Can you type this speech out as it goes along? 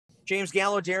James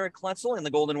Gallo, Derek Kletzel in the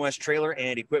Golden West trailer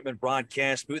and equipment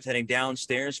broadcast booth, heading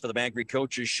downstairs for the Bankery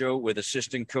Coaches Show with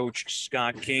assistant coach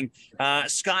Scott King.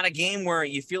 Scott, a game where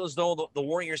you feel as though the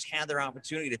Warriors had their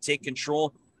opportunity to take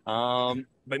control,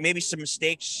 but maybe some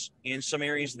mistakes in some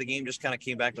areas of the game just kind of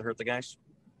came back to hurt the guys.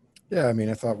 Yeah, I mean,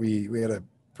 I thought we had a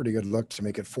pretty good look to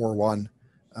make it 4-1.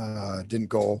 Didn't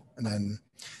go, and then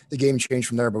the game changed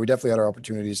from there. But we definitely had our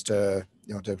opportunities to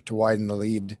widen the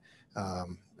lead.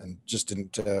 And just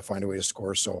didn't find a way to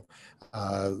score. So,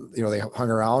 they hung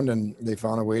around and they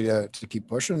found a way to keep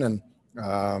pushing. And,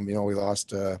 we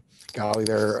lost Gallo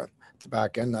there at the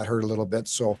back end. That hurt a little bit.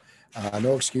 So,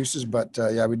 no excuses. But,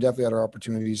 we definitely had our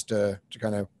opportunities to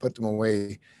kind of put them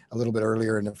away a little bit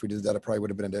earlier. And if we did that, it probably would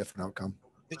have been a different outcome.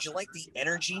 Did you like the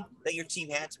energy that your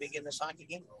team had to begin this hockey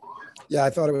game? Yeah,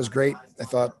 I thought it was great. I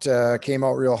thought came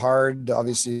out real hard.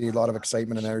 Obviously, a lot of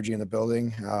excitement and energy in the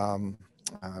building.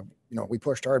 We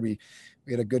pushed hard. We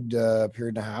had a good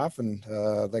period and a half, and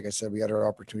like I said, we had our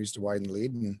opportunities to widen the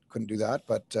lead and couldn't do that.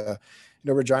 But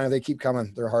Regina, they keep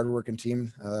coming. They're a hard-working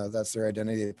team. That's their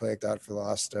identity. They play like that for the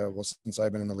last since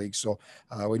I've been in the league. So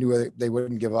we knew they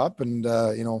wouldn't give up, and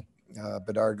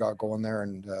Bedard got going there,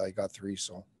 and he got 3.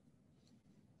 So.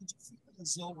 Did you feel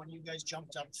as though when you guys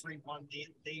jumped up 3-1,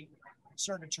 they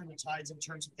started to turn the tides in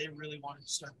terms of they really wanted to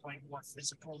start playing more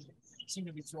physical? They seemed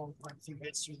to be throwing quite a few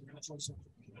hits through the middle.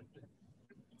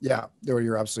 Yeah,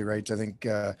 you're absolutely right. I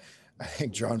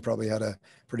think John probably had a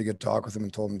pretty good talk with him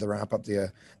and told him to ramp up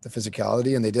the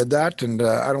physicality, and they did that. And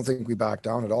I don't think we backed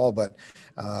down at all. But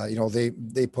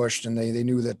they pushed, and they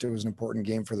knew that it was an important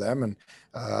game for them. And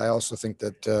I also think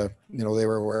that they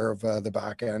were aware of the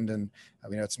back end, and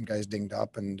we had some guys dinged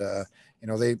up, and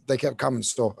they kept coming.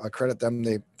 So I credit them.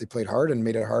 They played hard and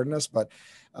made it hard on us. But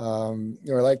I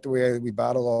liked the way we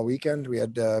battled all weekend. We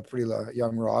had a pretty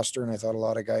young roster, and I thought a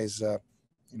lot of guys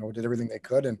did everything they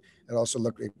could, and it also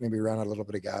looked like maybe ran out a little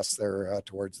bit of gas there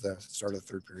towards the start of the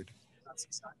third period. That's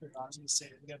exactly what I was going to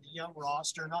say. We got a young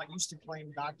roster, not used to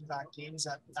playing back-to-back games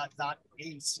at that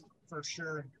pace, for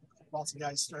sure. Lots of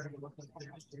guys started to look like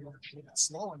they were a bit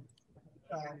slow. And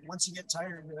once you get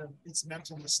tired, it's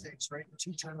mental mistakes, right?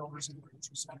 2 turnovers in the bench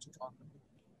was something to talk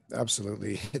about.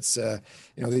 Absolutely. It's,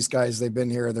 these guys, they've been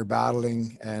here, they're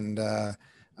battling, and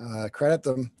credit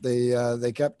them.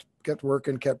 They kept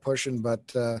working, kept pushing,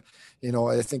 but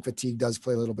I think fatigue does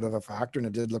play a little bit of a factor, and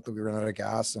it did look like we ran out of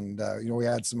gas. And we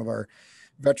had some of our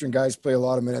veteran guys play a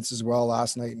lot of minutes as well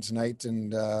last night and tonight,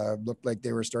 and looked like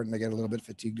they were starting to get a little bit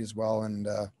fatigued as well. And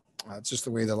it's just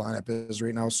the way the lineup is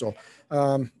right now. So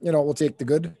we'll take the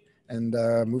good and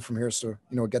move from here. So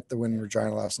get the win in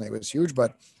Regina last night was huge,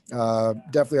 but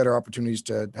definitely had our opportunities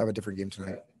to have a different game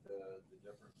tonight.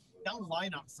 Young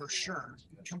lineup for sure.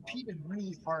 Competed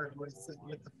really hard with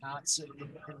the Pats in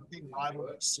a big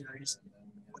rivalry series.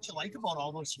 What you like about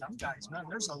all those young guys, man?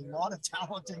 There's a lot of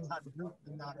talent in that group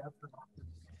and that effort.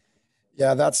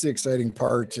 Yeah, that's the exciting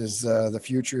part. Is the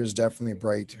future is definitely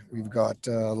bright. We've got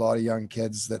a lot of young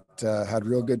kids that had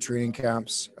real good training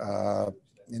camps.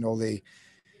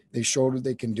 They showed what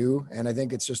they can do, and I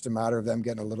think it's just a matter of them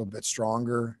getting a little bit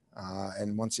stronger.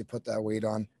 And once you put that weight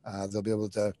on, they'll be able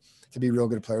to be real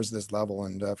good players at this level.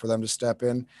 And for them to step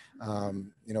in,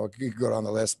 you could go down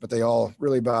the list, but they all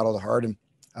really battled hard, and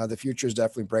the future is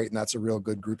definitely bright, and that's a real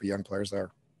good group of young players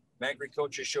there. Bankery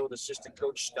Coaches Show with assistant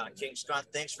coach Scott King. Scott,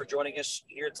 thanks for joining us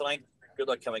here tonight. Good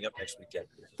luck coming up next weekend.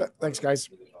 Thanks, guys.